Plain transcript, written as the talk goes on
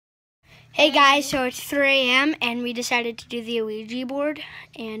Hey guys, so it's 3 a.m. and we decided to do the Ouija board,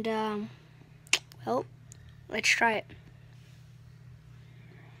 and well, let's try it.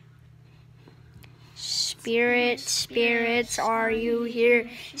 Spirits, spirits, are you here?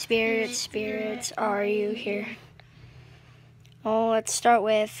 Spirits, spirits, are you here? Oh, let's start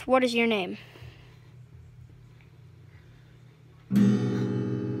with, what is your name? Who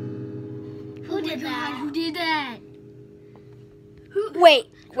did that? Who did that? Wait,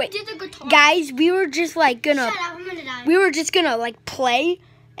 Who did the guitar? guys, we were just like Shut up, I'm gonna die. we were just gonna like play,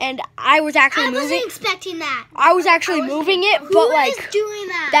 and I was actually I moving. wasn't expecting that. I was actually moving it, Who but is like doing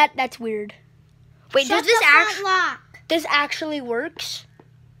that? that's weird. Wait, Shut does this the front lock. this actually works?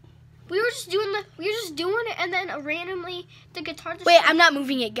 We were just doing it, and then randomly the guitar. Just Wait, I'm not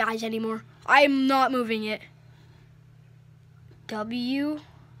moving it, guys, anymore. I am not moving it. W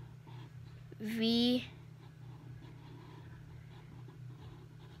V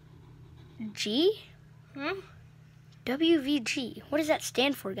G? WVG. What does that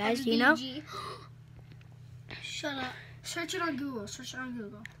stand for, guys? Do you know? WVG. Shut up. Search it on Google.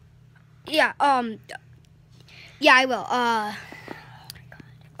 Yeah, yeah, I will.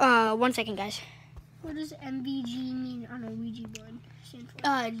 1 second, guys. What does MVG mean on a Ouija board? Stand for?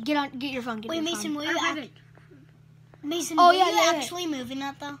 Get your phone. Wait, Mason, will you Mason, Oh, were yeah, you yeah, yeah. actually moving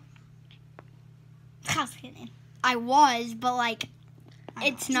that though? I was kidding. I was, but like,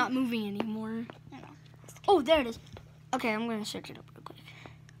 it's not moving anymore. I know. Oh, there it is. Okay, I'm gonna search it up real quick.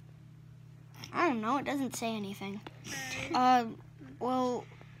 I don't know. It doesn't say anything. Well,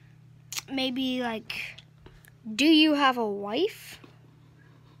 maybe like, do you have a wife?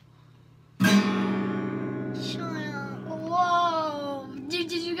 Shut up. Whoa.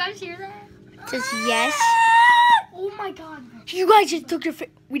 Did you guys hear that? It says yes. Oh my god. You guys just took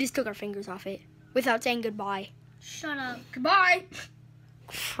we just took our fingers off it without saying goodbye. Shut up. Goodbye.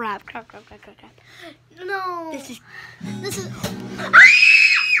 Crap. No. This is.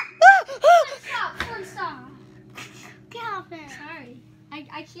 Stop. Calvin. Sorry.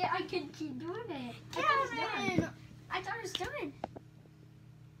 I can keep doing it. Calvin. I thought it was done.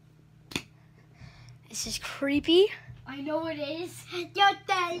 This is creepy. I know it is.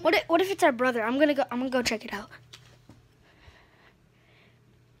 What if it's our brother? I'm gonna go check it out.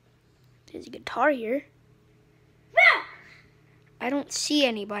 There's a guitar here. I don't see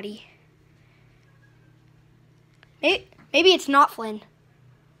anybody. Maybe it's not Flynn.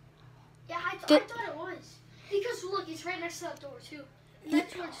 Yeah, I thought it was. Because look, it's right next to that door too. And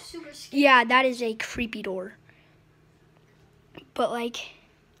that's what's super scary. Yeah, that is a creepy door. But like,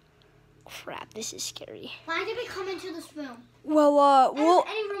 crap, this is scary. Why did we come into this room? Well,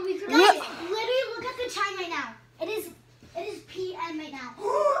 Any room we could. Yeah. Guys, literally look at the time right now. It is PM right now.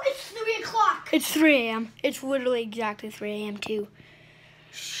 It's 3 o'clock. it's 3 a.m. It's literally exactly 3 a.m. too.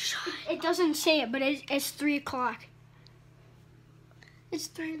 It doesn't say it, but it's 3 o'clock. It's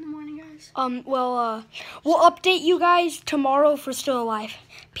 3 in the morning, guys. We'll update you guys tomorrow for Still Alive.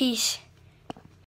 Peace.